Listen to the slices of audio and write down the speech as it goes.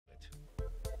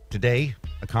Today,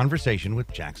 a conversation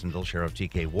with Jacksonville Sheriff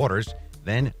T.K. Waters,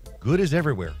 then Good as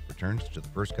Everywhere, returns to the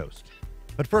First Coast.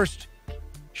 But first,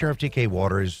 Sheriff T.K.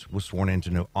 Waters was sworn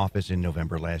into office in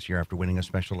November last year after winning a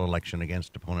special election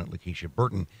against opponent Lakisha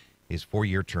Burton. His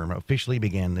 4-year term officially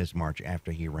began this March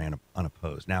after he ran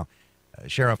unopposed. Now,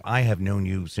 Sheriff, I have known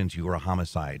you since you were a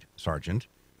homicide sergeant.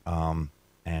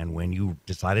 And when you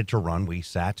decided to run, we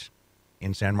sat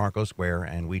in San Marcos Square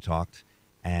and we talked.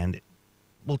 And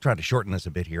we'll try to shorten this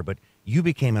a bit here, but you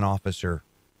became an officer.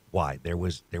 Why? There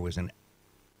was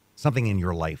something in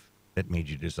your life that made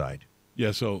you decide.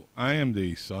 Yeah, so I am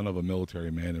the son of a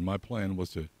military man, and my plan was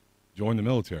to join the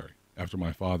military after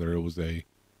my father.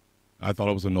 I thought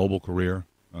it was a noble career.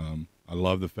 I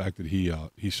love the fact that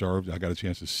he served. I got a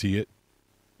chance to see it,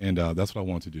 and that's what I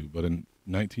wanted to do. But in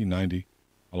 1990,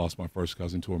 I lost my first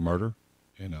cousin to a murder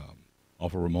and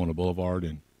off of Ramona Boulevard,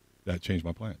 and that changed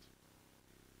my plans.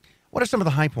 What are some of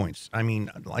the high points? I mean,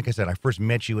 like I said, I first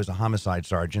met you as a homicide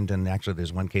sergeant, and actually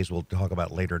there's one case we'll talk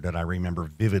about later that I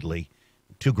remember vividly.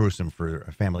 Too gruesome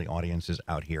for family audiences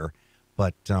out here.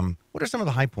 But what are some of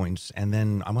the high points? And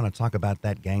then I want to talk about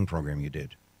that gang program you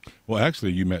did. Well,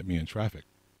 actually, you met me in traffic,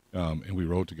 and we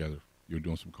rode together. You were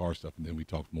doing some car stuff, and then we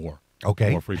talked more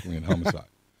frequently in homicide.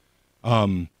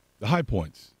 The high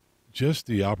points, just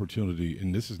the opportunity,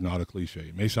 and this is not a cliche.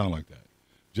 It may sound like that.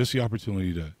 Just the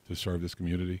opportunity to serve this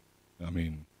community. I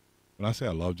mean, when I say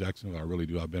I love Jacksonville, I really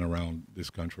do. I've been around this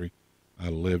country. I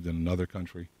lived in another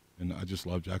country, and I just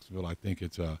love Jacksonville. I think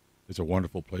it's a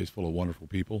wonderful place full of wonderful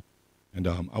people, and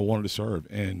I wanted to serve.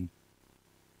 And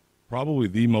probably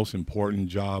the most important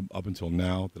job up until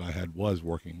now that I had was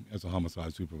working as a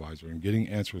homicide supervisor and getting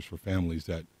answers for families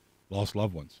that lost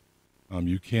loved ones.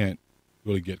 You can't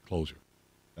really get closure.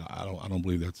 I don't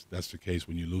believe that's the case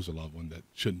when you lose a loved one that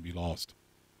shouldn't be lost.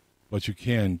 But you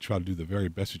can try to do the very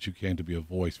best that you can to be a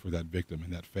voice for that victim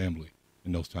and that family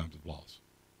in those times of loss.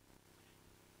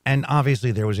 And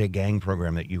obviously there was a gang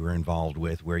program that you were involved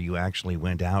with where you actually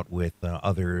went out with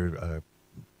other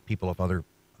people of other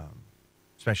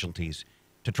specialties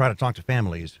to try to talk to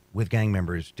families with gang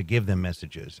members to give them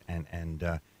messages.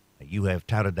 And you have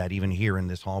touted that even here in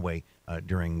this hallway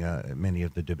during many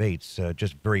of the debates.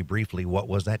 Just very briefly, what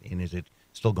was that, and is it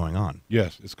still going on?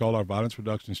 Yes, it's called our violence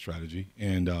reduction strategy,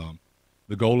 and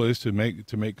the goal is to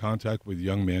make contact with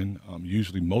young men,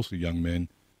 usually mostly young men,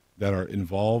 that are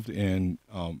involved in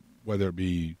whether it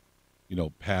be,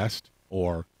 past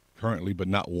or currently, but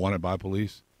not wanted by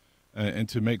police, and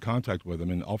to make contact with them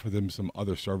and offer them some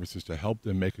other services to help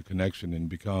them make a connection and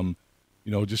become,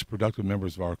 just productive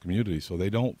members of our community, so they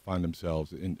don't find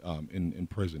themselves in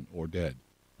prison or dead.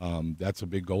 That's a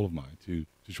big goal of mine to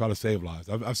try to save lives.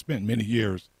 I've spent many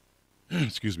years,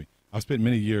 excuse me. I've spent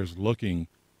many years looking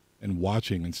and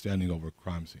watching and standing over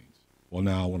crime scenes. Well,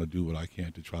 now I want to do what I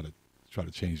can to try to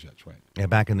change that trend. Yeah,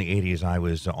 back in the 80s, I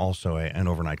was also an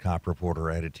overnight cop reporter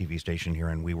at a TV station here,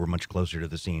 and we were much closer to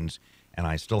the scenes, and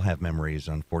I still have memories,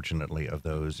 unfortunately, of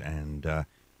those, and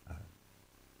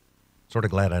sort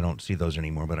of glad I don't see those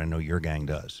anymore, but I know your gang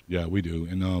does. Yeah, we do,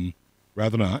 and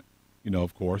rather not,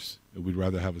 of course, we'd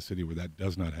rather have a city where that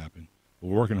does not happen, but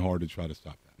we're working hard to try to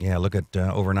stop that. Yeah, look at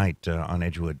overnight on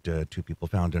Edgewood, 2 people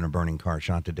found in a burning car,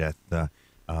 shot to death.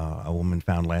 A woman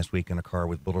found last week in a car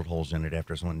with bullet holes in it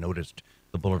after someone noticed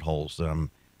the bullet holes. We'll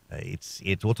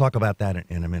talk about that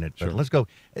in a minute. But Sure. Let's go.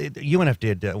 UNF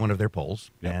did one of their polls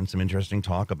and some interesting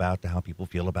talk about how people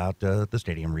feel about the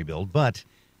stadium rebuild. But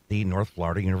the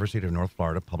University of North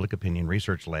Florida Public Opinion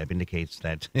Research Lab indicates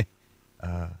that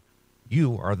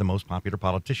you are the most popular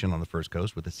politician on the First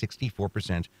Coast with a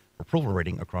 64% approval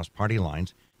rating across party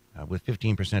lines, with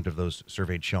 15% of those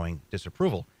surveyed showing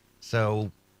disapproval.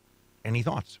 So, any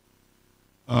thoughts?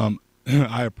 I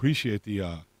appreciate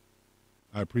that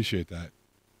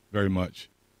very much.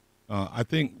 I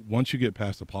think once you get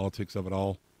past the politics of it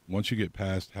all, once you get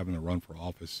past having to run for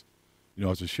office,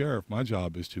 as a sheriff, my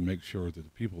job is to make sure that the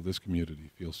people of this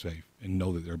community feel safe and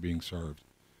know that they're being served.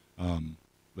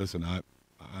 Listen,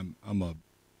 I'm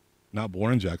not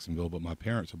born in Jacksonville, but my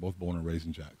parents are both born and raised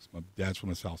in Jacks. My dad's from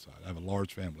the South Side. I have a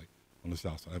large family on the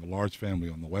South Side. I have a large family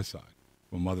on the West Side.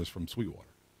 My mother's from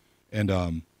Sweetwater. And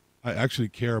I actually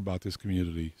care about this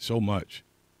community so much,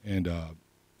 and I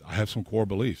have some core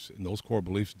beliefs, and those core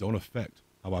beliefs don't affect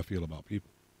how I feel about people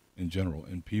in general,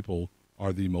 and people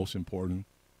are the most important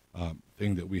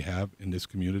thing that we have in this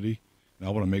community, and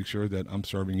I want to make sure that I'm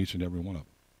serving each and every one of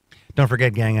them. Don't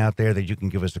forget, gang out there, that you can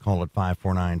give us a call at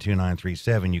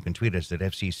 549-2937. You can tweet us at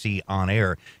FCC On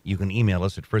Air. You can email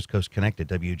us at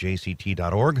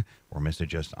firstcoastconnect@wjct.org or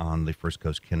message us on the First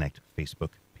Coast Connect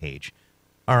Facebook page.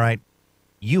 All right,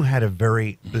 you had a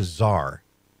very bizarre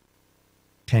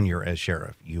tenure as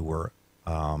sheriff. You were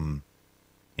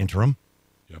interim.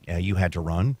 Yep. You had to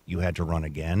run. You had to run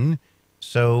again.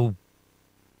 So,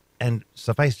 and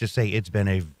suffice to say, it's been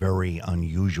a very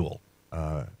unusual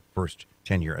first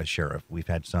tenure as sheriff. We've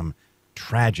had some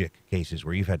tragic cases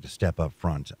where you've had to step up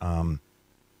front.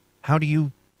 What do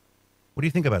you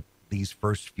think about these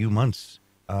first few months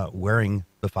wearing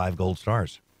the 5 gold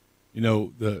stars?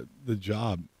 The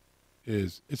job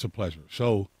it's a pleasure.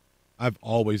 So I've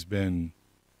always been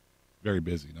very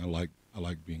busy, and I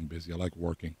like being busy. I like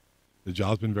working. The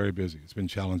job's been very busy. It's been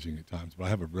challenging at times, but I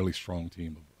have a really strong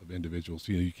team of individuals.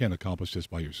 You can't accomplish this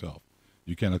by yourself.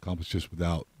 You can't accomplish this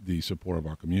without the support of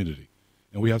our community.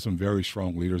 And we have some very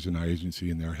strong leaders in our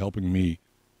agency, and they're helping me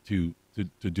to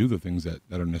do the things that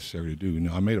are necessary to do.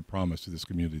 I made a promise to this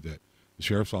community that the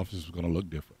sheriff's office was going to look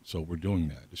different. So we're doing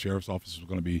that. The sheriff's office is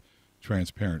going to be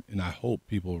transparent. And I hope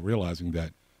people are realizing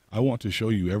that I want to show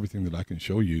you everything that I can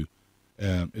show you,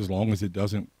 as long as it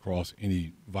doesn't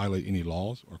violate any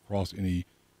laws or cross any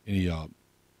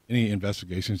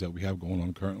investigations that we have going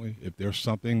on currently. If there's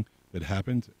something that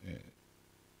happened,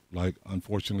 like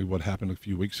unfortunately what happened a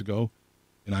few weeks ago,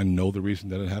 and I know the reason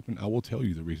that it happened, I will tell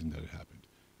you the reason that it happened.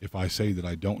 If I say that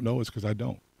I don't know, it's because I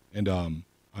don't. And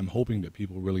I'm hoping that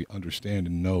people really understand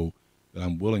and know that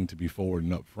I'm willing to be forward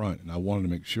and up front. And I wanted to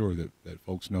make sure that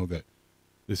folks know that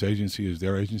this agency is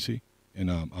their agency, and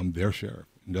I'm their sheriff.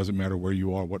 It doesn't matter where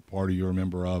you are, what party you're a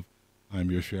member of. I'm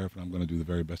your sheriff, and I'm going to do the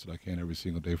very best that I can every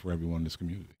single day for everyone in this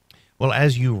community. Well,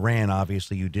 as you ran,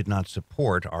 obviously you did not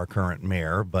support our current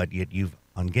mayor, but yet you've,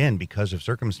 again, because of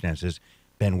circumstances,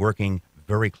 been working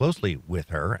very closely with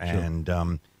her. Sure.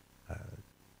 And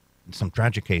some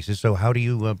tragic cases. So how do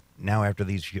you, now after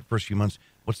these first few months,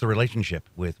 what's the relationship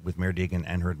with Mayor Deegan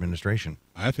and her administration?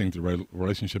 I think the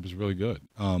relationship is really good,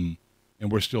 and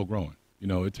we're still growing.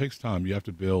 It takes time. You have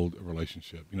to build a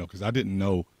relationship, because I didn't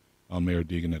know Mayor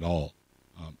Deegan at all.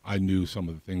 I knew some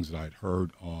of the things that I'd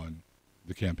heard on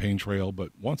the campaign trail,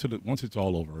 but once it's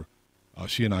all over,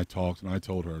 she and I talked, and I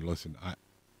told her, listen,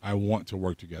 I want to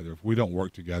work together. If we don't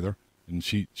work together, and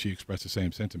she expressed the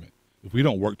same sentiment, if we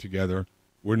don't work together,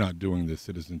 we're not doing the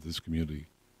citizens of this community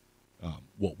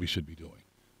what we should be doing.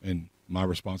 And my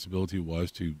responsibility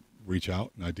was to reach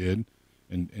out, and I did,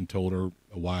 and told her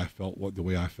why I felt the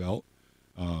way I felt.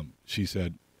 She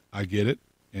said, I get it,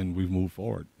 and we've moved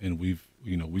forward. And we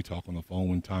talk on the phone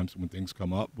when things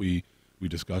come up. We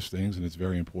discuss things, and it's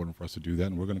very important for us to do that,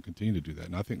 and we're going to continue to do that.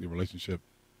 And I think the relationship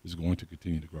is going to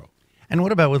continue to grow. And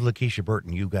what about with Lakisha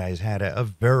Burton? You guys had a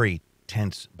very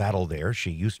tense battle there.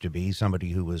 She used to be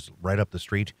somebody who was right up the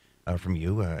street from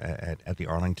you at the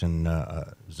Arlington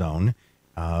zone.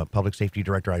 Public safety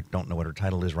director, I don't know what her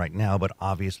title is right now, but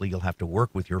obviously you'll have to work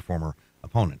with your former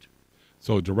opponent.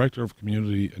 So director of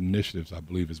community initiatives, I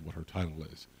believe, is what her title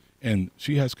is. And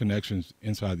she has connections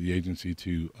inside the agency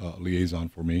to liaison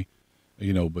for me,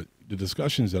 but the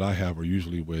discussions that I have are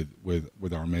usually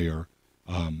with our mayor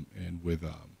and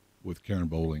with Karen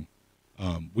Bowling.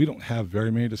 We don't have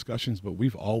very many discussions, but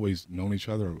we've always known each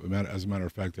other. As a matter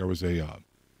of fact, there was a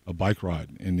bike ride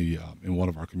in one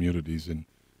of our communities,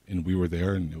 and we were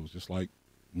there, and it was just like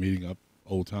meeting up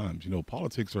old times.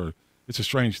 Politics it's a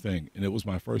strange thing, and it was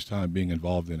my first time being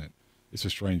involved in it. It's a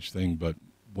strange thing, but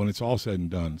when it's all said and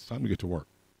done, it's time to get to work.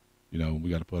 We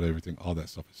got to put all that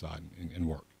stuff aside and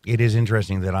work. It is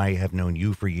interesting that I have known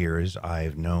you for years.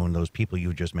 I've known those people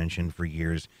you just mentioned for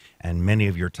years, and many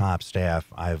of your top staff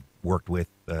I've worked with,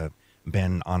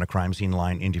 been on a crime scene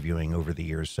line interviewing over the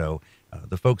years. So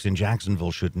the folks in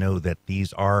Jacksonville should know that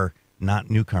these are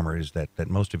not newcomers, that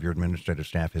most of your administrative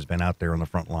staff has been out there on the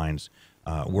front lines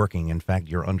working. In fact,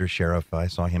 your undersheriff, I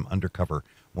saw him undercover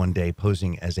one day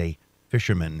posing as a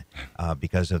fisherman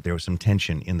because there was some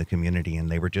tension in the community,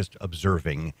 and they were just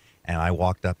observing. And I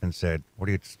walked up and said, "What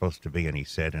are you supposed to be?" And he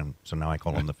said, and so now I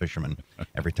call him the fisherman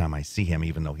every time I see him,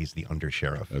 even though he's the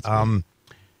undersheriff.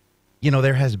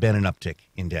 There has been an uptick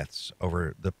in deaths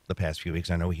over the past few weeks.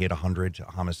 I know he hit 100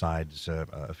 homicides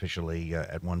officially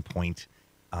at one point.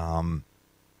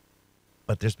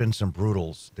 But there's been some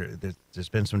brutals. There's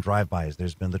been some drive-bys.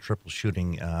 There's been the triple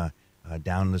shooting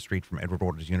down the street from Edward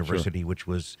Waters University, Sure.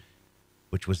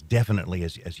 which was definitely,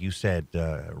 as you said,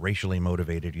 racially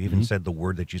motivated. You even said the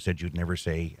word that you said you'd never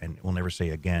say and will never say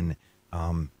again.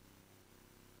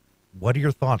 What are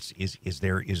your thoughts? Is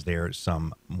there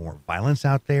some more violence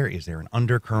out there? Is there an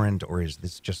undercurrent, or is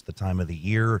this just the time of the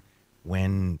year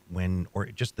when or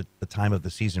just the time of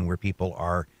the season where people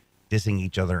are dissing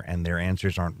each other and their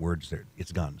answers aren't words,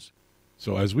 it's guns?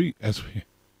 So as we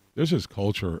there's this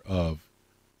culture of,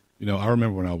 I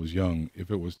remember when I was young, if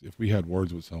we had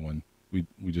words with someone, we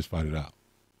just fight it out.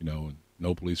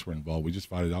 No police were involved. We just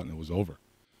fought it out and it was over.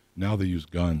 Now they use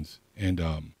guns. And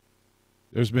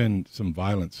there's been some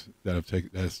violence that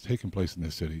has taken place in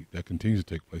this city, that continues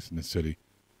to take place in this city.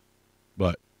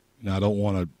 But now I don't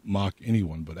want to mock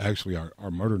anyone, but actually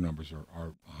our murder numbers,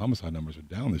 our homicide numbers are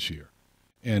down this year.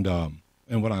 And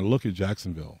when I look at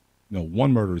Jacksonville,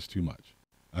 one murder is too much.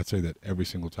 I'd say that every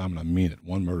single time, and I mean it.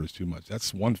 One murder is too much.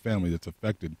 That's one family that's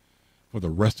affected for the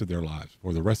rest of their lives,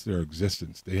 for the rest of their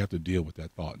existence. They have to deal with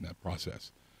that thought and that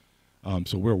process.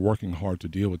 So we're working hard to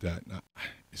deal with that. Now,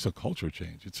 it's a culture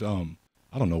change. It's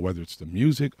I don't know whether it's the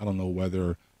music. I don't know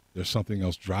whether there's something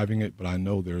else driving it, but I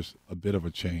know there's a bit of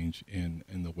a change in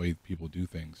the way people do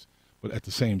things. But at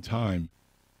the same time,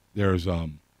 there's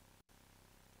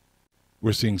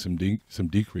we're seeing some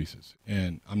decreases,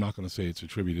 and I'm not going to say it's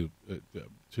attributed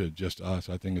to just us.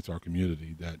 I think it's our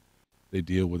community that they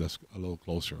deal with us a little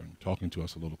closer and talking to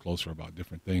us a little closer about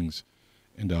different things,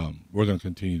 and we're going to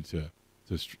continue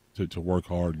to work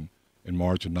hard and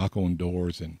march and knock on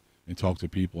doors and talk to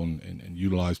people and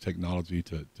utilize technology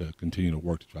to continue to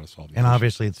work to try to solve these And issues.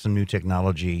 obviously, some new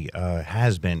technology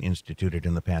has been instituted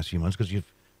in the past few months because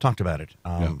you've talked about it.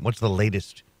 What's the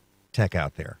latest tech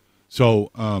out there?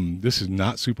 So this is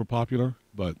not super popular,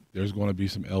 but there's going to be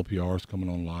some LPRs coming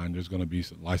online. There's going to be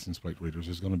some license plate readers.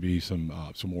 There's going to be some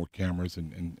more cameras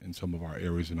in some of our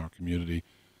areas in our community.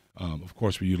 Of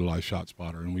course, we utilize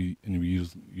ShotSpotter, and we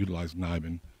utilize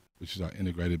NIBIN, which is our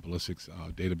integrated ballistics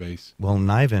database. Well,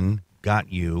 NIBIN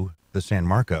got you the San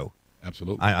Marco.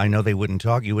 Absolutely. I know you wouldn't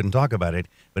talk about it,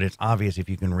 but it's obvious if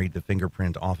you can read the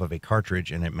fingerprint off of a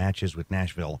cartridge and it matches with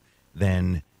Nashville,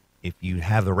 then if you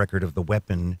have the record of the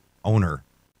weapon owner,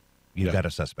 you've got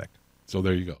a suspect. So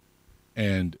there you go.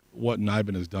 And what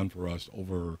NIBIN has done for us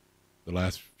over the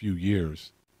last few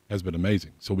years has been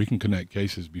amazing. So we can connect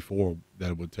cases before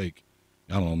that would take,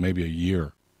 I don't know, maybe a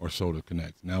year or so to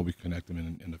connect. Now we connect them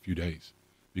in a few days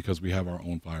because we have our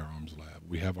own firearms lab.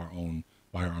 We have our own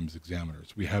firearms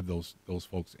examiners. We have those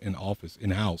folks in office,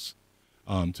 in-house,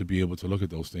 to be able to look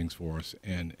at those things for us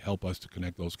and help us to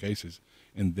connect those cases.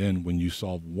 And then when you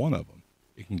solve one of them,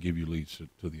 it can give you leads to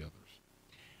the others.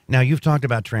 Now, you've talked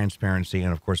about transparency,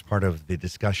 and of course, part of the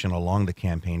discussion along the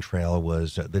campaign trail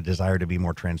was the desire to be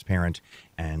more transparent,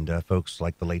 and folks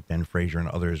like the late Ben Frazier and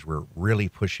others were really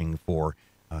pushing for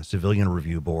civilian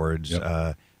review boards.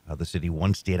 Yep. The city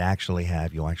once did actually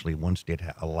have,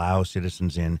 allow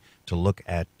citizens in to look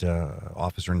at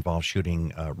officer-involved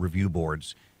shooting review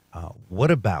boards.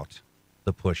 What about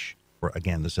the push for,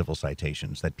 again, the civil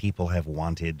citations that people have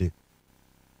wanted?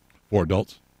 For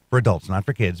adults? For adults, not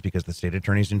for kids, because the state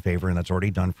attorney's in favor, and that's already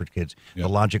done for kids. Yep. The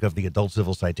logic of the adult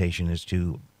civil citation is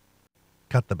to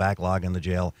cut the backlog in the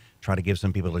jail, try to give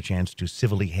some people a chance to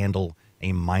civilly handle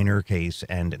a minor case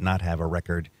and not have a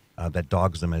record that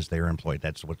dogs them as they're employed.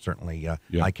 That's what certainly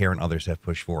I Care and others have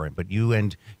pushed for it. But you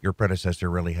and your predecessor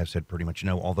really have said pretty much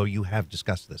no, although you have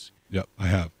discussed this. Yep, I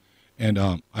have. And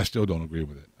I still don't agree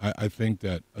with it. I think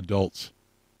that adults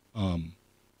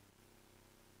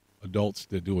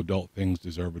that do adult things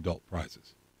deserve adult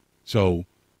prizes. So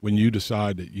when you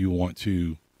decide that you want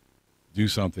to do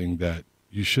something that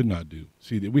you should not do,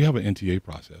 see, we have an NTA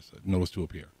process, a notice to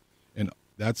appear. And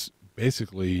that's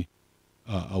basically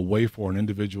a way for an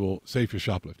individual, say if you're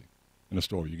shoplifting in a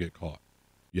store, you get caught.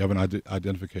 You have an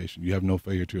identification. You have no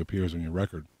failure to appear on your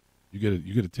record. You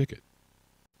get a ticket.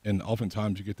 And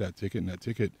oftentimes you get that ticket, and that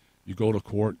ticket, you go to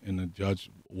court and the judge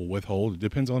will withhold. It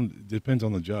depends on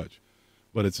the judge.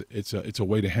 But it's a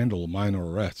way to handle minor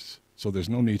arrests. So there's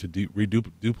no need to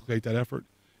duplicate that effort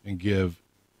and give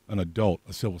an adult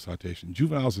a civil citation.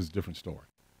 Juveniles is a different story,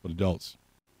 but adults,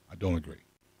 I don't agree.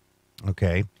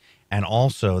 Okay. And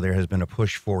also there has been a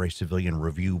push for a civilian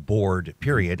review board,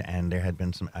 period, and there had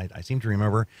been some, I seem to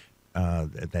remember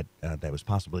that was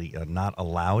possibly not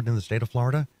allowed in the state of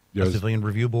Florida, a civilian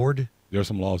review board. There are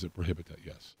some laws that prohibit that,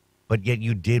 yes. But yet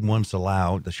you did once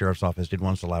allow, the sheriff's office did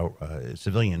once allow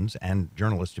civilians and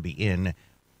journalists to be in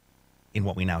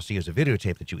what we now see as a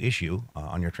videotape that you issue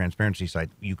on your transparency site.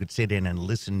 You could sit in and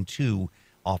listen to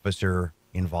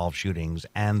officer-involved shootings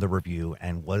and the review,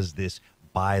 and was this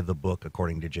by the book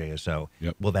according to JSO?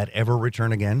 Yep. Will that ever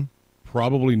return again?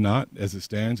 Probably not as it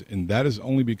stands, and that is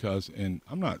only because, and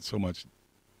I'm not so much,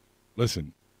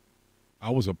 listen, I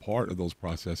was a part of those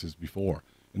processes before,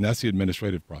 and that's the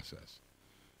administrative process.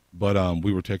 But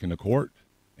we were taken to court,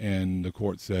 and the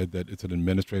court said that it's an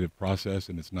administrative process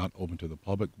and it's not open to the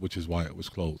public, which is why it was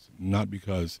closed, not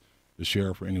because the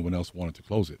sheriff or anyone else wanted to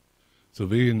close it.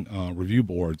 Civilian review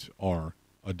boards are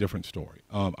a different story.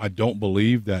 I don't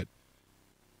believe that,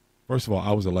 first of all,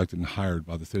 I was elected and hired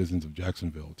by the citizens of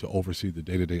Jacksonville to oversee the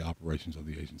day-to-day operations of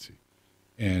the agency.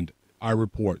 And I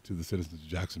report to the citizens of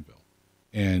Jacksonville.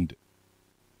 And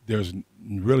there's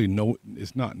really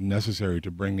it's not necessary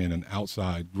to bring in an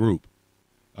outside group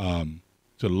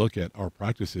to look at our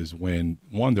practices when,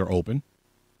 one, they're open,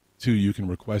 two, you can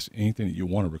request anything that you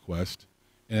want to request.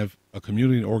 And if a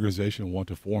community organization want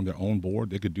to form their own board,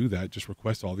 they could do that, just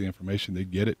request all the information, they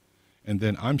get it. And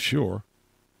then I'm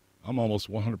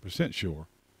almost 100% sure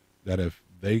that if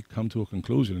they come to a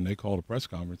conclusion and they call a press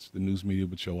conference, the news media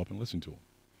would show up and listen to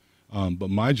them. But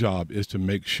my job is to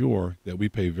make sure that we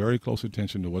pay very close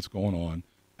attention to what's going on,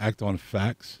 act on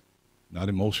facts, not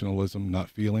emotionalism, not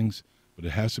feelings, but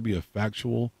it has to be a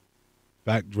factual,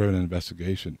 fact-driven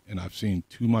investigation. And I've seen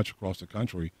too much across the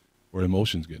country where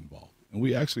emotions get involved. And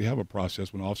we actually have a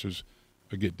process when officers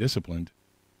get disciplined.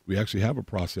 We actually have a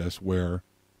process where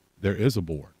there is a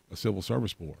board, a civil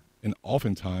service board. And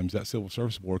oftentimes that civil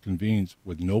service board convenes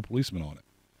with no policeman on it.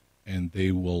 And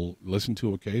they will listen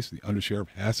to a case. The undersheriff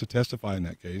has to testify in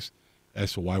that case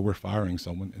as to why we're firing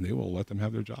someone, and they will let them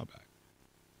have their job back.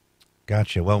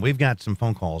 Gotcha. Well, we've got some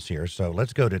phone calls here, so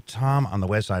let's go to Tom on the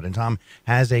west side. And Tom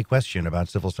has a question about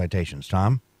civil citations.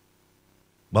 Tom,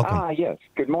 welcome. Yes.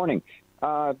 Good morning.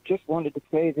 Just wanted to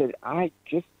say that I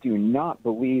just do not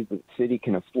believe that the city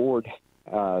can afford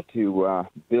to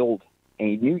build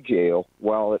a new jail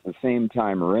while at the same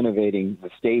time renovating the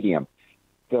stadium.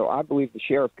 So I believe the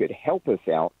sheriff could help us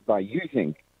out by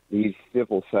using these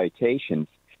civil citations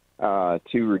to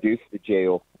reduce the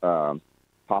jail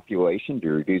population, to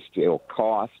reduce jail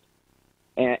cost,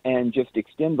 and just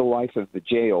extend the life of the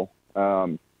jail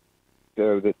so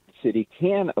that the city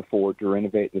can afford to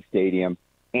renovate the stadium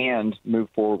and move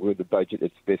forward with a budget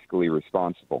that's fiscally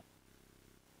responsible.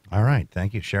 All right.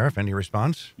 Thank you, Sheriff. Any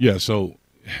response? Yeah, so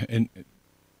and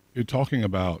you're talking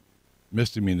about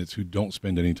misdemeanors who don't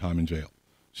spend any time in jail.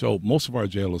 So most of our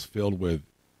jail is filled with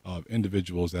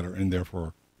individuals that are in there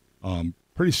for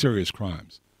pretty serious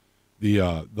crimes.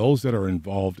 Those that are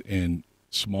involved in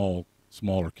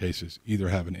smaller cases either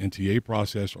have an NTA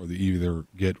process or they either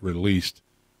get released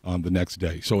the next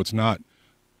day. So it's not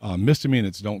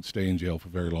misdemeanors don't stay in jail for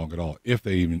very long at all if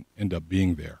they even end up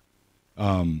being there.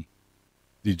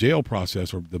 The jail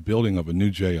process or the building of a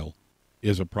new jail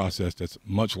is a process that's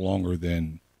much longer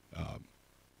than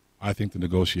I think the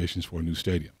negotiations for a new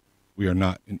stadium. We are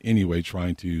not in any way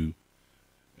trying to,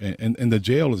 and the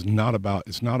jail is not about,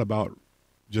 it's not about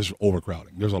just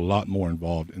overcrowding. There's a lot more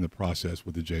involved in the process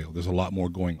with the jail. There's a lot more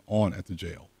going on at the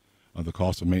jail. The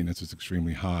cost of maintenance is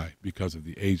extremely high because of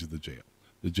the age of the jail.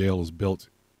 The jail is built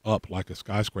up like a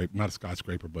skyscraper, not a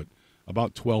skyscraper, but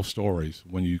about 12 stories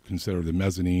when you consider the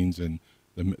mezzanines and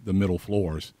the middle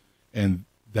floors. And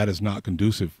that is not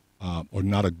conducive or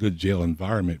not a good jail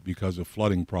environment because of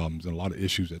flooding problems and a lot of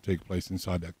issues that take place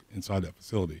inside that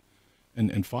facility.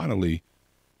 And finally,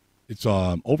 it's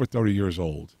over 30 years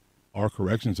old. Our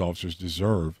corrections officers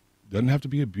doesn't have to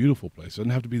be a beautiful place,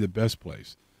 doesn't have to be the best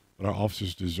place, but our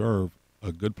officers deserve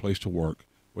a good place to work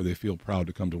where they feel proud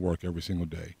to come to work every single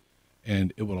day.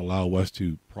 And it will allow us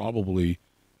to probably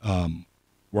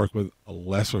work with a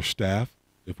lesser staff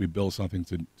if we build something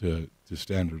to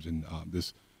standards and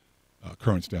this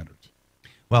current standards.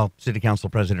 Well, City Council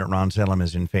President Ron Salem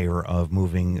is in favor of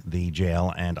moving the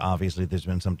jail, and obviously there's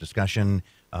been some discussion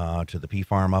to the P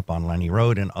Farm up on Lenny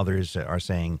Road, and others are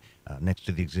saying next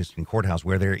to the existing courthouse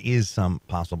where there is some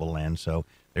possible land. So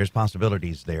there's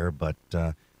possibilities there, but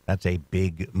that's a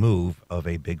big move of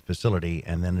a big facility.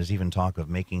 And then there's even talk of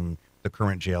making the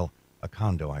current jail a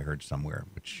condo, I heard somewhere,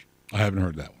 which I haven't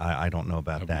heard that one. I don't know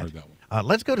about that. Heard that one.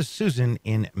 Let's go to Susan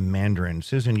in Mandarin.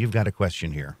 Susan, you've got a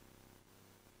question here.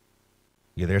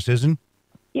 You there, Susan?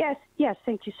 Yes,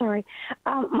 thank you. Sorry.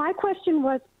 My question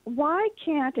was, why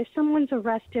can't, if someone's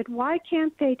arrested, why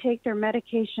can't they take their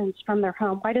medications from their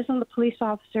home? Why doesn't the police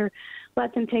officer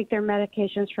let them take their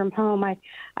medications from home? I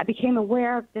became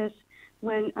aware of this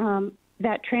when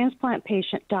that transplant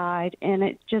patient died, and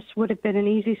it just would have been an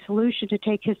easy solution to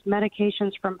take his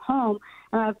medications from home.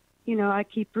 I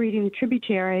keep reading the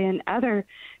Tributary and other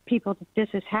people that this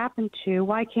has happened to.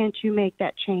 Why can't you make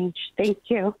that change? Thank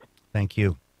you. Thank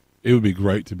you. It would be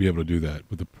great to be able to do that,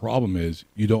 but the problem is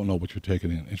you don't know what you're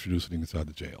taking and introducing inside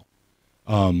the jail.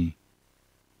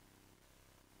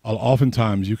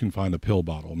 Oftentimes you can find a pill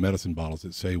bottle, medicine bottles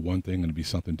that say one thing and it'd be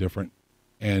something different.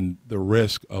 And the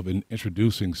risk of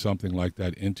introducing something like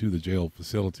that into the jail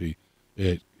facility,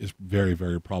 it is very,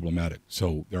 very problematic.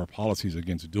 So there are policies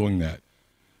against doing that.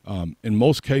 In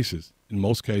most cases,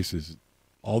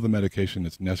 all the medication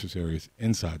that's necessary is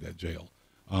inside that jail.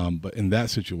 But in that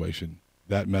situation,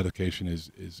 that medication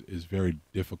is very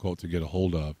difficult to get a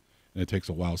hold of, and it takes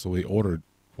a while. So they ordered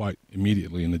quite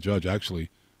immediately, and the judge actually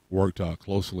worked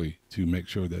closely to make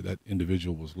sure that that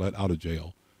individual was let out of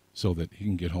jail so that he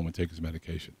can get home and take his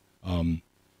medication.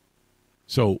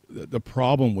 So the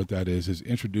problem with that is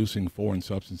introducing foreign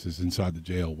substances inside the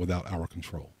jail without our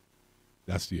control.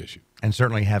 That's the issue. And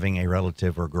certainly having a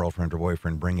relative or girlfriend or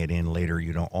boyfriend bring it in later,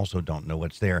 you also don't know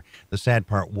what's there. The sad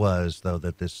part was, though,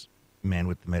 that this man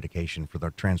with the medication for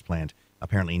the transplant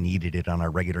apparently needed it on a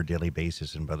regular daily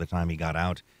basis, and by the time he got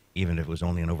out, even if it was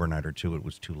only an overnight or two, it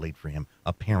was too late for him,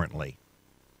 apparently.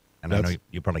 And I know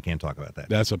you probably can't talk about that.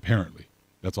 That's apparently.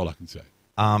 That's all I can say.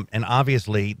 And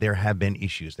obviously, there have been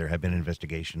issues. There have been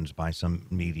investigations by some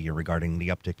media regarding the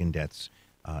uptick in deaths.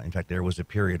 In fact, there was a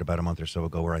period about a month or so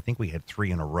ago where I think we had 3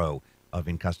 in a row of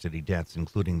in-custody deaths,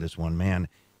 including this one man.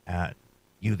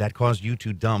 That caused you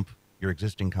to dump your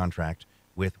existing contract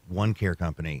with one care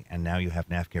company, and now you have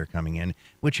NAFCare coming in,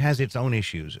 which has its own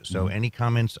issues. So any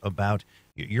comments about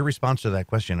your response to that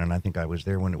question, and I think I was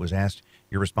there when it was asked,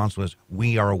 your response was,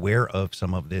 we are aware of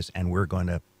some of this, and we're going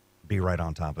to be right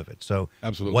on top of it. So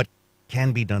absolutely, what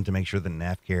can be done to make sure that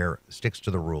NAFCare sticks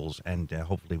to the rules, and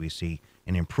hopefully we see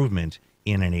an improvement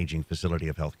in an aging facility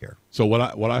of healthcare? So what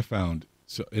I found,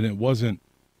 and it wasn't,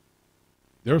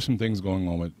 there were some things going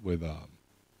on with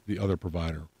the other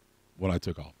provider when I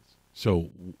took office. So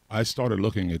I started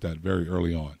looking at that very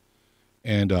early on,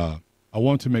 and I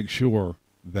wanted to make sure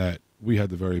that we had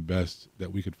the very best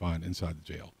that we could find inside the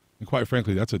jail. And quite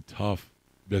frankly, that's a tough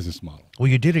business model. Well,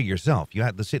 you did it yourself. You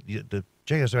had the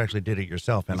JSO actually did it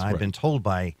yourself, and I've been told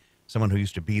by someone who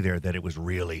used to be there that it was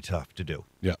really tough to do.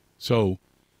 Yeah. So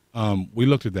we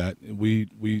looked at that. We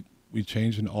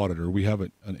changed an auditor. We have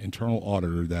an internal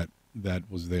auditor that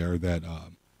was there. That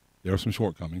there are some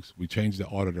shortcomings. We changed the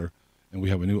auditor, and we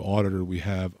have a new auditor. We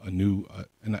have a new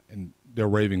and they're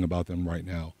raving about them right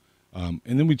now. And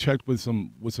then we checked with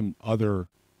some other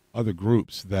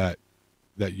groups that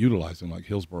utilize them, like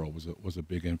Hillsborough was a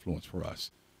big influence for us,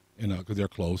 and because they're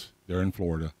close, they're in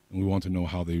Florida, and we want to know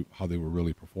how they were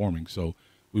really performing. So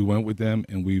we went with them,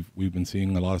 and we've been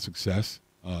seeing a lot of success.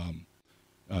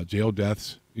 Jail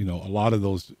deaths, a lot of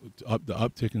those the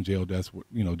uptick in jail deaths,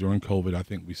 during COVID, I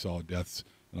think we saw deaths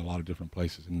in a lot of different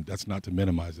places, and that's not to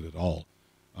minimize it at all.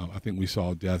 I think we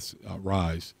saw deaths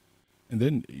rise, and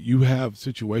then you have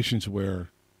situations where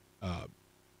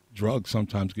drugs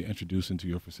sometimes get introduced into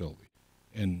your facility.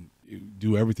 And you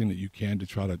do everything that you can to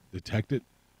try to detect it.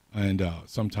 And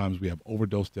sometimes we have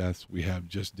overdose deaths. We have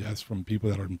just deaths from people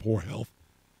that are in poor health.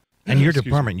 And your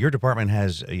department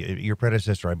has, your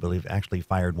predecessor, I believe, actually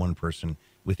fired one person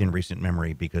within recent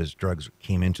memory because drugs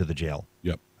came into the jail.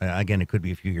 Yep. Again, it could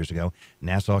be a few years ago.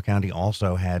 Nassau County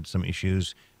also had some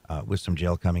issues with some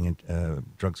drugs coming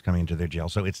into their jail.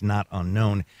 So it's not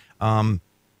unknown.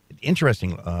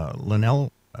 Interesting,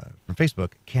 Linnell from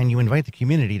Facebook, can you invite the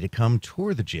community to come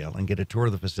tour the jail and get a tour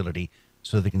of the facility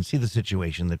so they can see the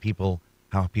situation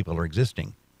how people are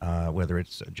existing, whether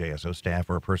it's a JSO staff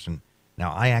or a person?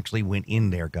 Now, I actually went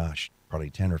in there, probably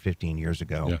 10 or 15 years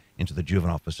ago into the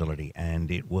juvenile facility, and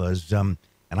it was, and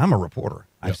I'm a reporter.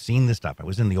 I've seen this stuff. I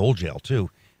was in the old jail too.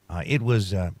 It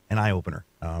was an eye-opener.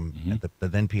 The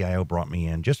then PIO brought me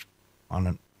in just on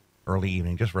an early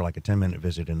evening, just for like a 10-minute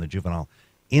visit in the juvenile,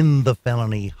 in the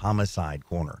felony homicide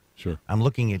corner. Sure. I'm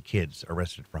looking at kids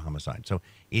arrested for homicide. So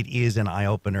it is an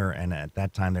eye-opener, and at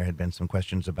that time there had been some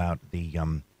questions about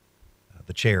the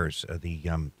chairs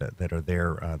that are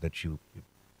there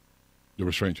the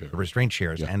restraint chairs. The restraint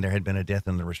chairs, and there had been a death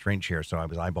in the restraint chair. So I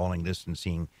was eyeballing this and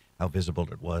seeing how visible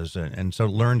it was, and so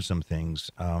learned some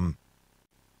things.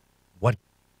 What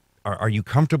are you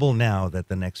comfortable now that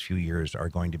the next few years are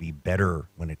going to be better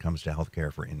when it comes to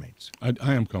healthcare for inmates?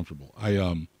 I am comfortable.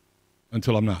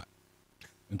 Until I'm not,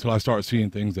 until I start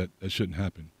seeing things that shouldn't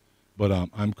happen. But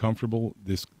I'm comfortable.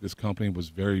 This company was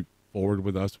very forward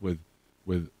with us with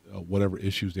whatever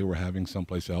issues they were having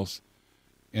someplace else,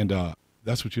 and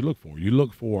that's what you look for. You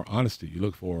look for honesty. You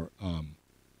look for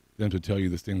them to tell you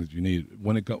the things that you need.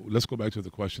 Let's go back to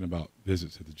the question about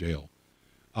visits at the jail.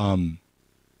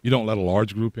 You don't let a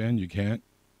large group in. You can't.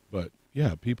 But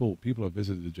yeah, people have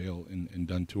visited the jail and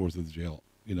done tours of the jail,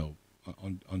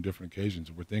 on different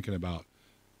occasions. We're thinking about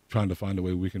trying to find a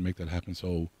way we can make that happen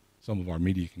so some of our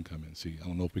media can come in and see. I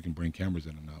don't know if we can bring cameras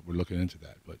in or not. We're looking into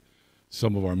that. But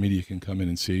some of our media can come in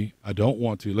and see. I don't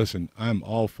want to. Listen, I'm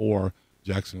all for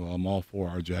Jacksonville. I'm all for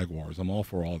our Jaguars. I'm all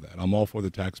for all that. I'm all for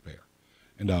the taxpayer.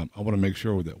 And I want to make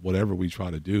sure that whatever we try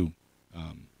to do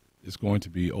is going to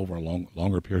be over a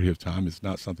longer period of time. It's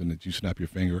not something that you snap your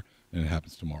finger and it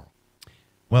happens tomorrow.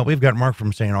 Well, we've got Mark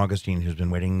from St. Augustine who's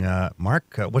been waiting.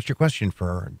 Mark, what's your question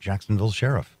for Jacksonville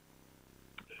Sheriff?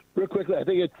 Real quickly, I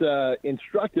think it's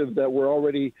instructive that we're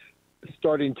already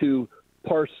starting to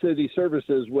parse city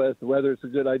services with whether it's a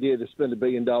good idea to spend $1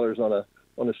 billion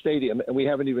on a stadium, and we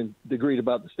haven't even agreed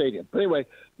about the stadium. But anyway,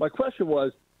 my question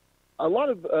was, a lot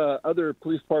of other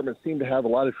police departments seem to have a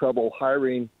lot of trouble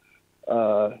hiring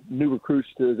new recruits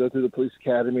to go through the police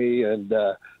academy, and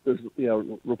there's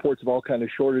reports of all kind of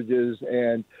shortages.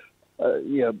 And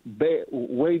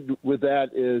way with that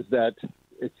is that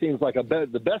it seems like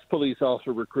the best police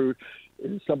officer recruit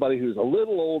is somebody who's a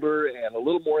little older and a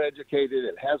little more educated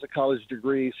and has a college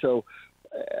degree. So,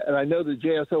 and I know the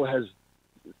JSO has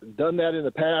done that in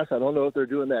the past. I don't know if they're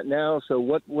doing that now. So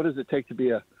what does it take to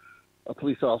be a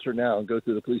police officer now and go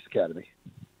through the police academy?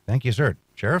 Thank you, sir.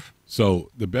 Sheriff? So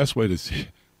the best way to see,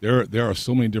 there are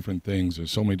so many different things,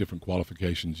 there's so many different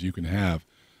qualifications you can have,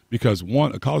 because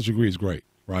one, a college degree is great,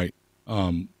 right?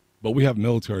 But we have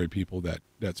military people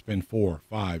that spend 4,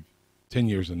 5, 10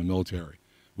 years in the military.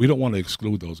 We don't want to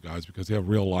exclude those guys because they have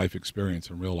real life experience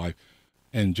in real life.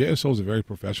 And JSO is a very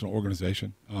professional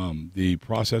organization. The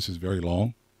process is very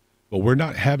long, but we're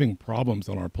not having problems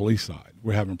on our police side.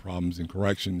 We're having problems in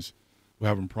corrections. We're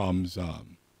having problems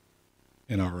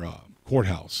in our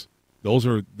courthouse. Those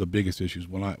are the biggest issues.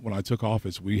 When I took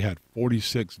office, we had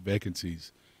 46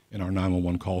 vacancies in our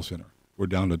 911 call center. We're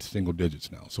down to single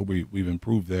digits now. So we've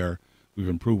improved there. We've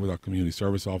improved with our community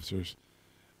service officers.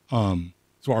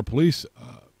 So our police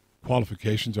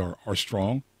qualifications are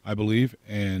strong, I believe,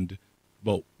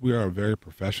 but we are a very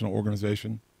professional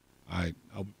organization. I'm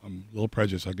a little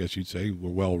prejudiced, I guess you'd say. We're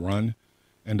well run,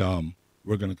 and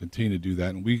we're going to continue to do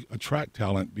that. And we attract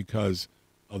talent because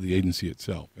of the agency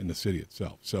itself and the city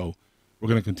itself. So we're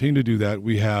going to continue to do that.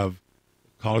 We have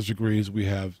college degrees. We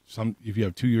have if you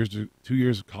have 2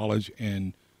 years of college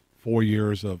and 4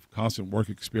 years of constant work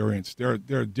experience, there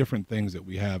are different things that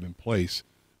we have in place,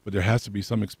 but there has to be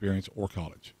some experience or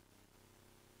college.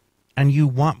 And you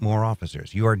want more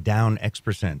officers. You are down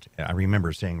X%. I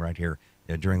remember saying right here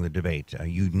during the debate,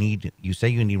 you say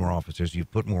you need more officers.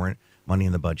 You've put more money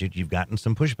in the budget. You've gotten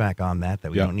some pushback on that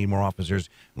we don't need more officers.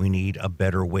 We need a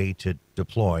better way to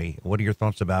deploy. What are your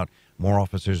thoughts about more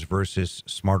officers versus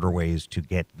smarter ways to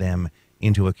get them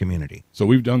into a community? So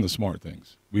we've done the smart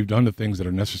things. We've done the things that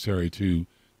are necessary to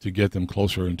get them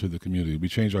closer into the community. We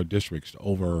changed our districts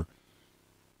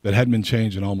that hadn't been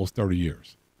changed in almost 30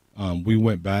 years. We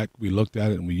went back, we looked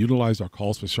at it, and we utilized our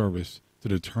calls for service to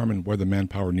determine where the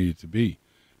manpower needed to be.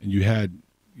 And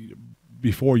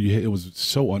it was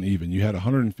so uneven. You had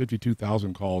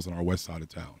 152,000 calls on our west side of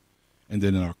town. And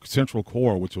then in our central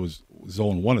core, which was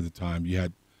zone 1 at the time, you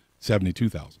had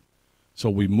 72,000. So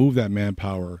we moved that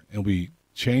manpower and we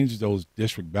changed those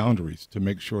district boundaries to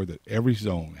make sure that every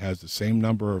zone has the same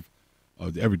number of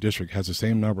every district has the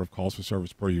same number of calls for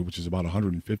service per year, which is about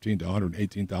 115 to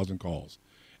 118,000 calls,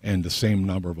 and the same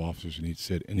number of officers in each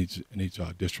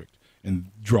district,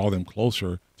 and draw them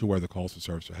closer to where the calls for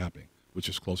service are happening, which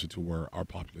is closer to where our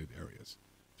populated areas,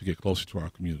 to get closer to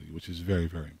our community, which is very,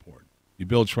 very important. You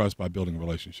build trust by building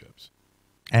relationships.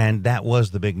 And that was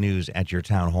the big news at your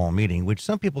town hall meeting, which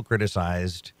some people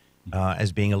criticized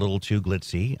as being a little too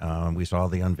glitzy. We saw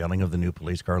the unveiling of the new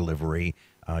police car livery.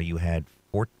 You had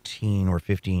 14 or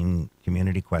 15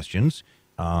 community questions.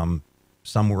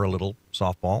 Some were a little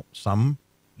softball. Some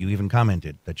you even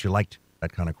commented that you liked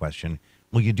that kind of question.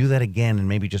 Will you do that again and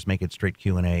maybe just make it straight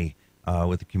Q&A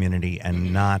with the community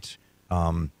and not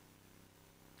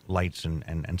lights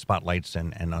and spotlights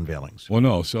and unveilings? Well,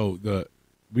 no. So I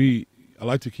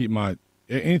like to keep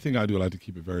anything I do, I like to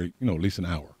keep it very, at least an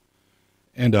hour.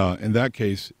 And in that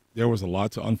case, there was a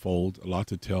lot to unfold, a lot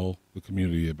to tell the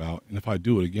community about. And if I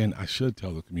do it again, I should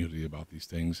tell the community about these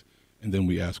things. And then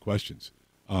we ask questions.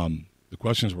 The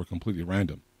questions were completely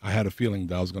random. I had a feeling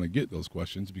that I was going to get those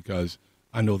questions because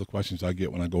I know the questions I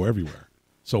get when I go everywhere.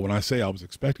 So when I say I was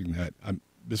expecting that,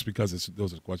 it's because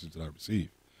those are the questions that I receive.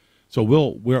 So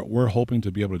we're hoping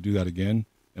to be able to do that again,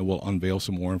 and we'll unveil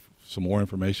some more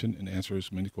information and answer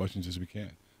as many questions as we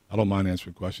can. I don't mind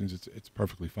answering questions. It's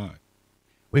perfectly fine.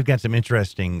 We've got some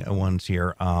interesting ones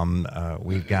here.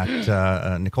 We've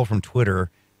got Nicole from Twitter.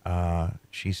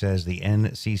 She says the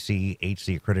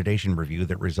NCCHC accreditation review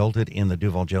that resulted in the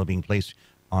Duval jail being placed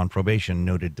on probation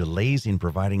noted delays in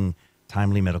providing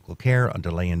timely medical care, a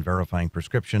delay in verifying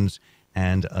prescriptions,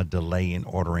 and a delay in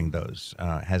ordering those.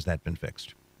 Has that been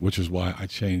fixed? Which is why I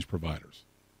changed providers.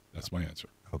 That's my answer.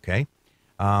 Okay.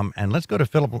 And let's go to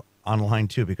Philip on line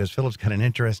 2 because Philip's got an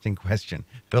interesting question.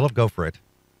 Philip, go for it.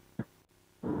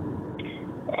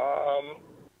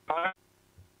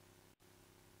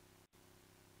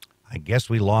 I guess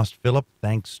we lost Philip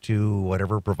thanks to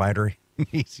whatever provider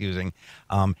he's using.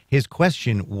 His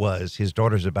question was his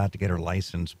daughter's about to get her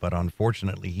license, but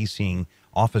unfortunately he's seeing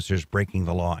officers breaking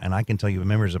the law. And I can tell you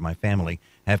members of my family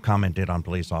have commented on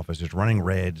police officers running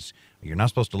reds. You're not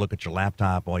supposed to look at your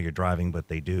laptop while you're driving, but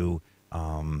they do.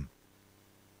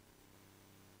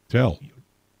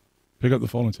 Pick up the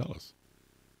phone and tell us.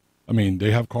 I mean,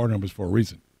 they have car numbers for a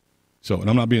reason. So, and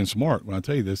I'm not being smart when I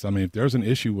tell you this. I mean, if there's an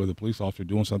issue with a police officer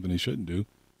doing something he shouldn't do,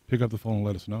 pick up the phone and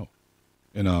let us know,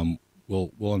 and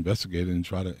we'll investigate it and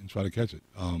try to catch it.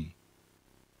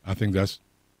 I think that's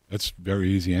very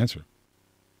easy answer.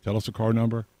 Tell us the car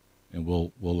number, and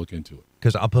we'll look into it.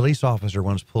 Because a police officer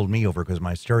once pulled me over because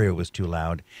my stereo was too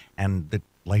loud, and the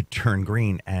light turned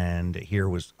green, and here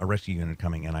was a rescue unit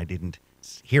coming, and I didn't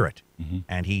hear it,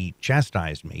 and he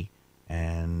chastised me.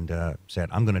 And said,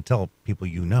 "I'm going to tell people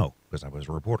you know," because I was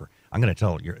a reporter. "I'm going to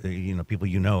tell people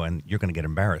you know, and you're going to get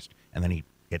embarrassed." And then he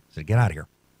said, "Get out of here."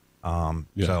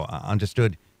 So I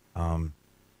understood.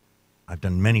 I've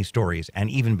done many stories, and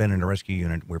even been in a rescue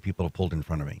unit where people have pulled in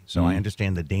front of me. So I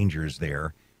understand the dangers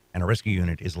there. And a rescue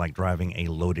unit is like driving a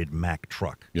loaded Mack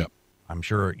truck. Yep. I'm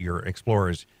sure your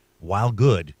Explorers, while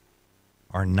good,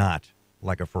 are not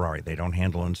like a Ferrari. They don't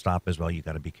handle and stop as well. You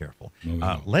got to be careful.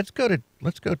 Let's go to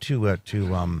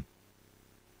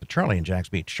Charlie in Jacks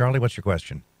Beach. Charlie, what's your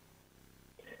question?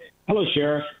 Hello,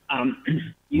 Sheriff.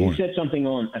 You said something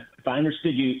if I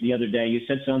understood you the other day, you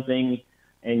said something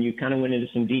and you kind of went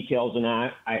into some details, and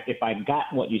if I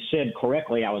got what you said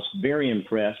correctly, I was very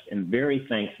impressed and very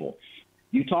thankful.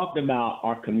 You talked about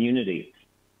our community,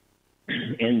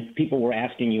 and people were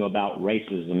asking you about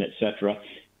racism, et cetera.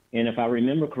 And if I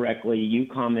remember correctly, you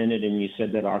commented and you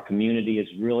said that our community is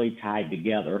really tied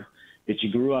together, that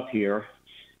you grew up here,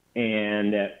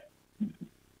 and that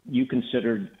you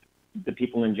considered the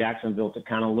people in Jacksonville to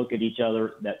kind of look at each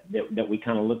other, that we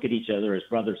kind of look at each other as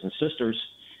brothers and sisters,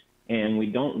 and we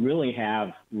don't really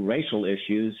have racial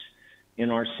issues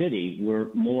in our city.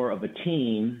 We're more of a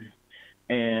team.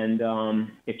 And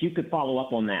if you could follow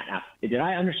up on that. Did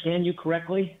I understand you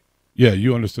correctly? Yeah,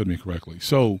 you understood me correctly.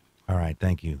 So, all right,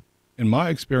 thank you. In my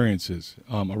experiences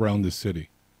around this city,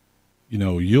 there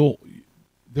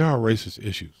are racist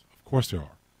issues. Of course there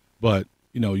are. But,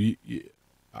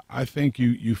 I think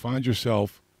you find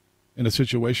yourself in a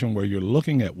situation where you're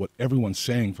looking at what everyone's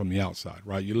saying from the outside,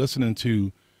 right? You're listening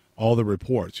to all the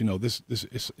reports.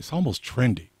 It's almost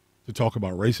trendy to talk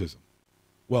about racism.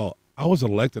 Well, I was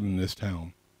elected in this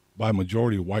town by a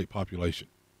majority white population,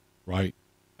 right?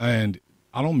 And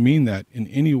I don't mean that in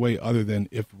any way other than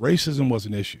if racism was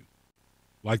an issue,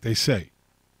 like they say,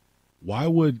 why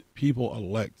would people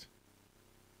elect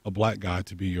a black guy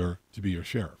to be your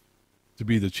sheriff, to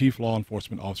be the chief law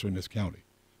enforcement officer in this county?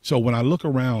 So when I look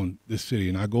around this city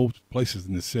and I go to places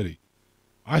in this city,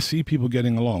 I see people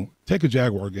getting along. Take a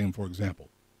Jaguar game, for example.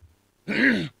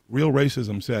 Real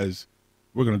racism says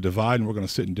we're going to divide and we're going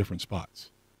to sit in different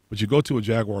spots. But you go to a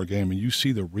Jaguar game and you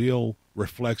see the real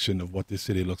reflection of what this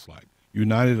city looks like,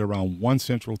 united around one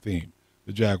central theme,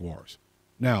 the Jaguars.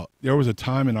 Now, there was a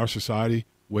time in our society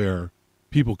where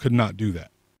people could not do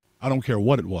that. I don't care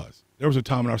what it was. There was a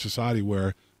time in our society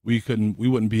where we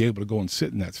wouldn't be able to go and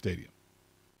sit in that stadium.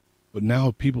 But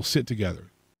now people sit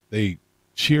together. They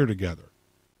cheer together.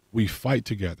 We fight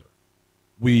together.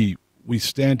 We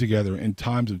stand together in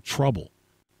times of trouble.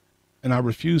 And I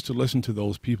refuse to listen to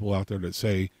those people out there that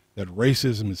say that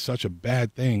racism is such a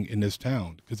bad thing in this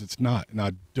town, because it's not. And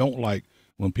I don't like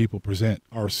when people present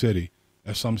our city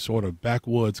as some sort of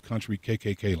backwoods country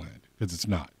KKK land, because it's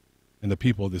not. And the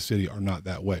people of the city are not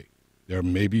that way. There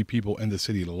may be people in the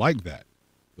city like that,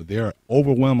 but they're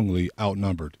overwhelmingly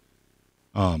outnumbered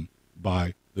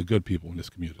by the good people in this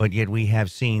community. But yet we have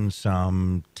seen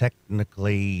some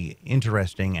technically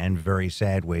interesting and very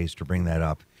sad ways to bring that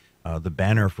up. The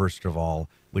banner, first of all,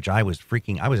 which I was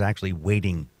actually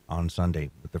waiting on Sunday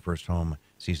with the first home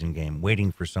season game,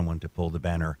 waiting for someone to pull the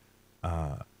banner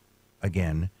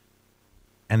again.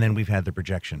 And then we've had the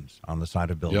projections on the side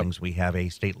of buildings. Yep. We have a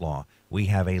state law. We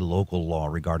have a local law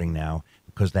regarding now,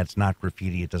 because that's not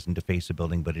graffiti. It doesn't deface a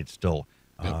building, but it's still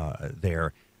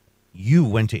there. You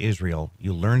went to Israel.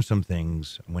 You learned some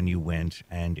things when you went,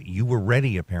 and you were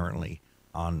ready, apparently,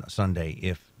 on Sunday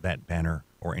if that banner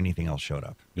or anything else showed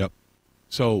up. Yep.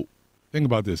 So think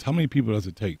about this. How many people does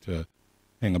it take to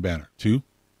hang a banner? 2?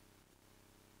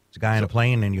 It's a guy in a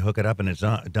plane, and you hook it up, and it's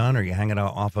done, or you hang it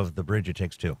off of the bridge, it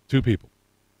takes 2. 2 people.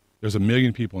 There's 1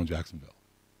 million people in Jacksonville.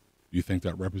 Do you think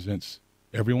that represents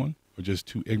everyone, or just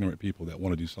 2 ignorant people that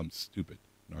want to do something stupid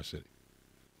in our city?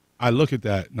 I look at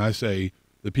that, and I say,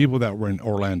 the people that were in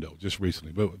Orlando just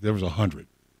recently, but there was 100.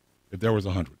 If there was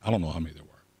 100, I don't know how many there were.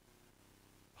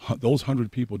 those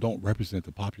 100 people don't represent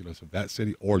the populace of that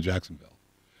city or Jacksonville.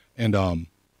 And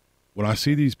when I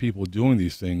see these people doing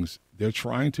these things, they're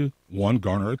trying to, one,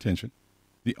 garner attention.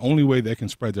 The only way they can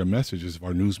spread their message is if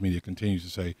our news media continues to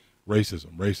say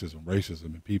racism, racism, racism,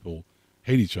 and people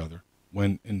hate each other,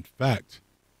 when in fact,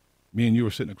 me and you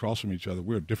are sitting across from each other,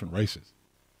 we're different races.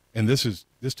 And this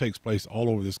takes place all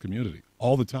over this community,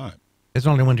 all the time. There's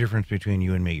only one difference between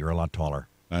you and me. You're a lot taller.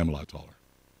 I am a lot taller.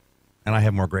 And I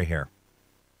have more gray hair.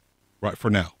 Right, for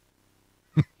now.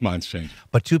 Mine's changing.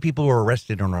 But 2 people were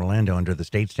arrested in Orlando under the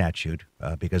state statute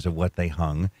because of what they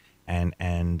hung.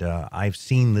 And I've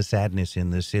seen the sadness in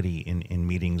the city in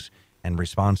meetings and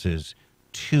responses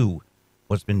to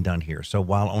what's been done here. So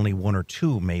while only 1 or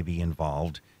 2 may be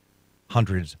involved,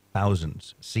 hundreds,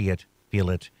 thousands see it, feel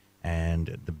it.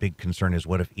 And the big concern is,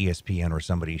 what if ESPN or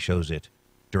somebody shows it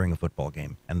during a football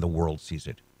game and the world sees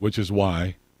it? Which is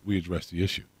why we address the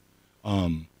issue.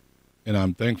 And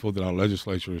I'm thankful that our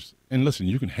legislatures, and listen,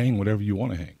 you can hang whatever you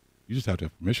want to hang. You just have to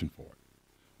have permission for it.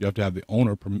 You have to have the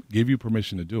owner give you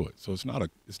permission to do it. So it's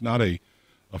not a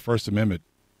First Amendment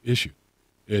issue.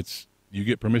 It's, you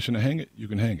get permission to hang it, you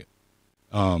can hang it.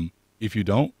 If you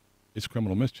don't, it's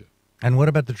criminal mischief. And what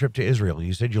about the trip to Israel?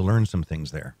 You said you learned some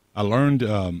things there. I learned,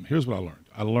 here's what I learned.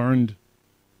 I learned,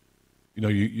 you know,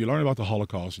 you learn about the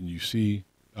Holocaust and you see,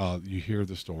 you hear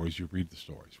the stories, you read the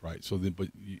stories, right? So,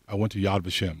 I went to Yad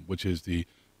Vashem, which is the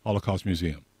Holocaust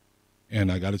Museum,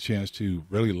 and I got a chance to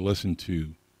really listen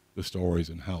to the stories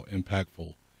and how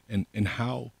impactful and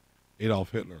how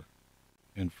Adolf Hitler,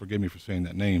 and forgive me for saying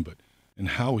that name, but and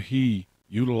how he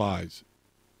utilized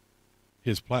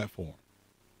his platform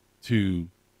to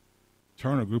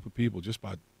turn a group of people just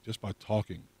by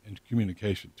talking and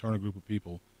communication, turn a group of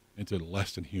people into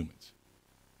less than humans.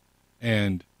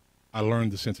 And I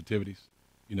learned the sensitivities,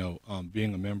 you know,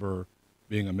 being a member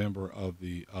of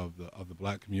the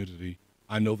black community.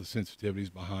 I know the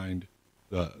sensitivities behind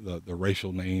the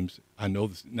racial names. I know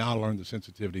this now. I learned the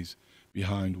sensitivities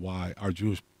behind why our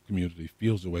Jewish community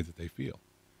feels the way that they feel,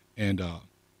 and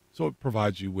so it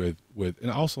provides you with. And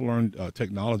I also learned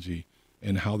technology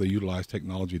and how they utilize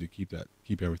technology to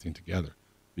keep everything together,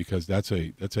 because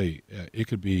it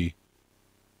could be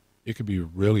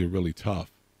really, really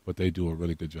tough, but they do a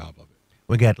really good job of it.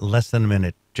 We got less than a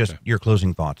minute. Just your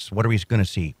closing thoughts. What are we going to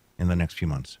see in the next few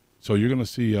months? So you're going to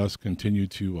see us continue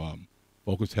to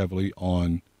focus heavily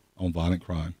on violent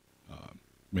crime,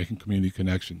 making community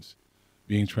connections,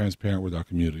 being transparent with our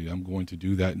community. I'm going to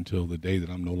do that until the day that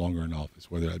I'm no longer in office,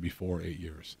 whether that be 4 or 8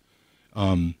 years.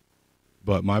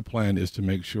 But my plan is to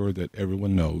make sure that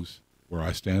everyone knows where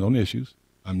I stand on issues.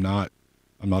 I'm not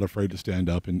afraid to stand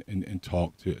up and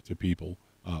talk to people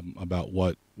about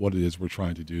what it is we're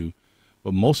trying to do.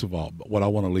 But most of all, what I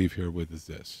want to leave here with is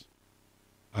this.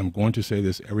 I'm going to say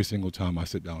this every single time I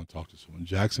sit down and talk to someone.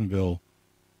 Jacksonville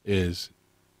is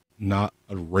not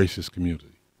a racist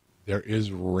community. There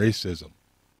is racism,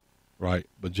 right?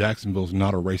 But Jacksonville is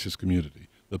not a racist community.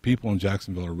 The people in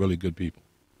Jacksonville are really good people.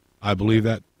 I believe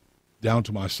that down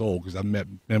to my soul, because I've met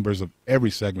members of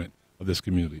every segment of this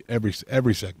community, every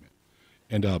segment.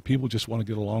 And people just want to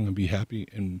get along and be happy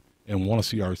and want to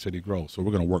see our city grow. So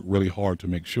we're going to work really hard to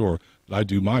make sure that I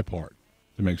do my part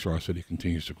to make sure our city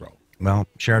continues to grow. Well,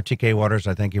 Sheriff T.K. Waters,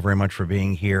 I thank you very much for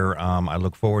being here. I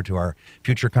look forward to our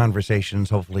future conversations.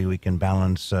 Hopefully we can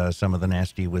balance some of the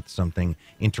nasty with something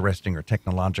interesting or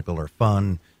technological or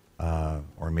fun,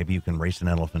 or maybe you can race an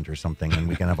elephant or something, and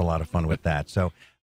we can have a lot of fun with that. So